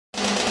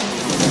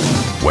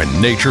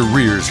When nature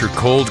rears her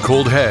cold,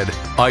 cold head,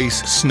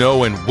 ice,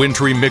 snow, and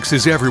wintry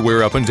mixes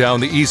everywhere up and down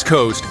the East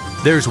Coast,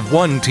 there's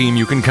one team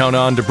you can count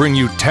on to bring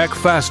you Tech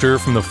Faster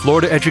from the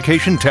Florida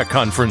Education Tech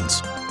Conference.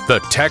 The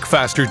Tech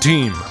Faster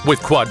team,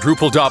 with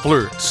quadruple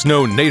Doppler,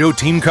 snow NATO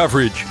team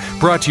coverage,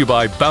 brought to you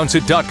by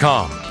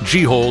Bounceit.com,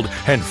 G-Hold,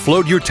 and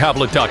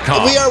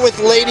FloatYourTablet.com. We are with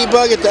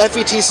Ladibug at the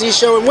FETC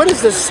show, and what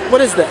is this?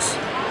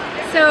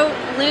 So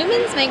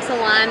Lumens makes a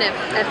line of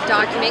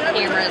document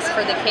cameras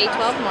for the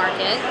K-12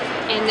 market,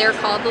 and they're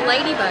called the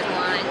Ladibug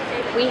line.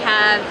 We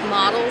have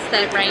models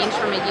that range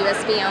from a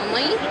USB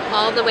only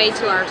all the way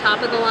to our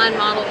top-of-the-line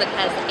model that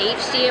has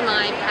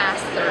HDMI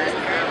pass-through.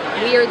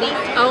 We are the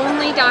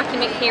only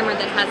document camera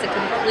that has a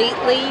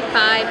completely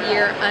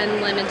 5-year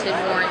unlimited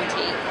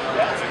warranty.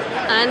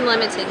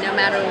 Unlimited, no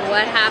matter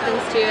what happens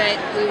to it,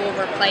 we will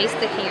replace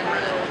the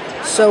camera.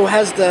 So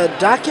has the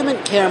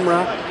document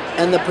camera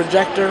and the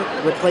projector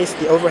replaced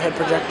the overhead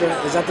projector?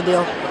 Is that the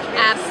deal?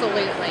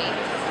 Absolutely.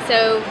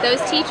 So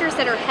those teachers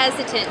that are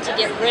hesitant to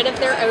get rid of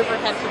their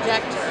overhead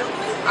projector,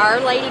 our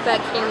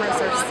Ladibug cameras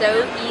are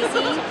so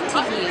easy to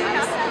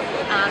use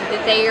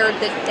that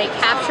they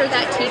capture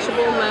that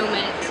teachable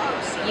moment.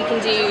 You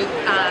can do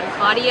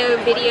audio,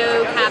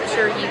 video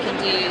capture, you can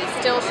do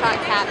still shot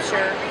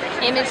capture.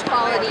 Image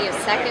quality is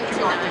second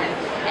to none.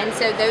 And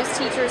so those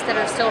teachers that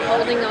are still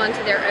holding on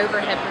to their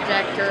overhead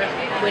projector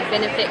would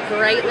benefit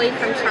greatly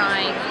from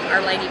trying our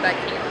Ladibug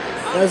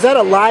cameras. Now, is that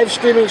a live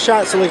streaming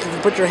shot, so like if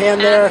you put your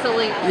hand there,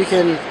 Absolutely. you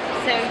can...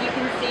 So you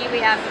can see we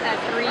have a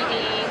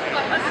 3D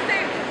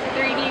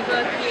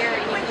book here,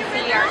 and you can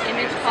see our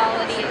image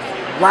quality.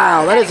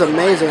 Wow, that is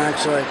amazing,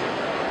 actually.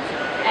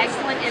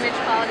 Excellent image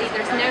quality.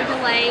 There's no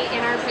delay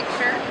in our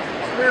picture.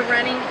 We're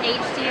running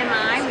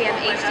HDMI. We have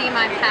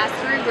HDMI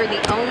pass-through. We're the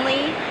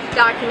only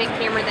document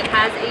camera that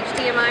has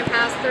HDMI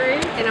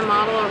pass-through in a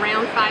model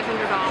around $500.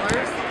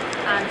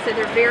 So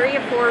they're very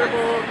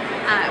affordable.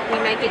 We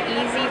make it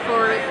easy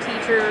for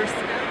teachers.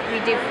 We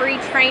do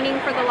free training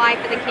for the life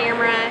of the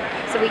camera.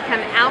 So we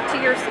come out to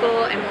your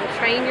school and we'll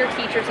train your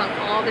teachers on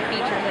all the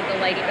features of the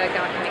Ladibug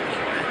document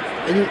camera.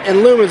 And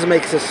Lumens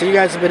makes this, so you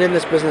guys have been in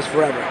this business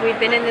forever. We've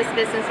been in this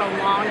business a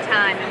long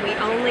time, and we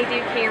only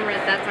do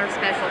cameras. That's our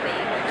specialty.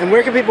 And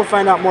where can people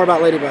find out more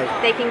about Ladibug?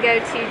 They can go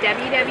to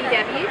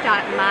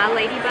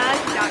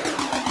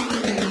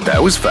www.myladibug.com.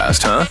 That was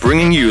fast, huh?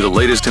 Bringing you the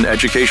latest in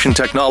education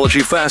technology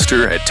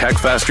faster at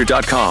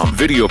TechFaster.com.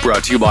 Video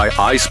brought to you by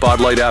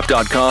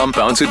iSpotlightApp.com,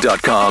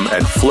 Bounceit.com,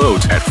 and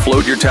Float at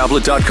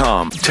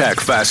FloatYourTablet.com. Tech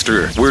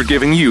Faster. We're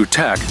giving you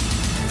tech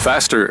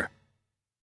faster.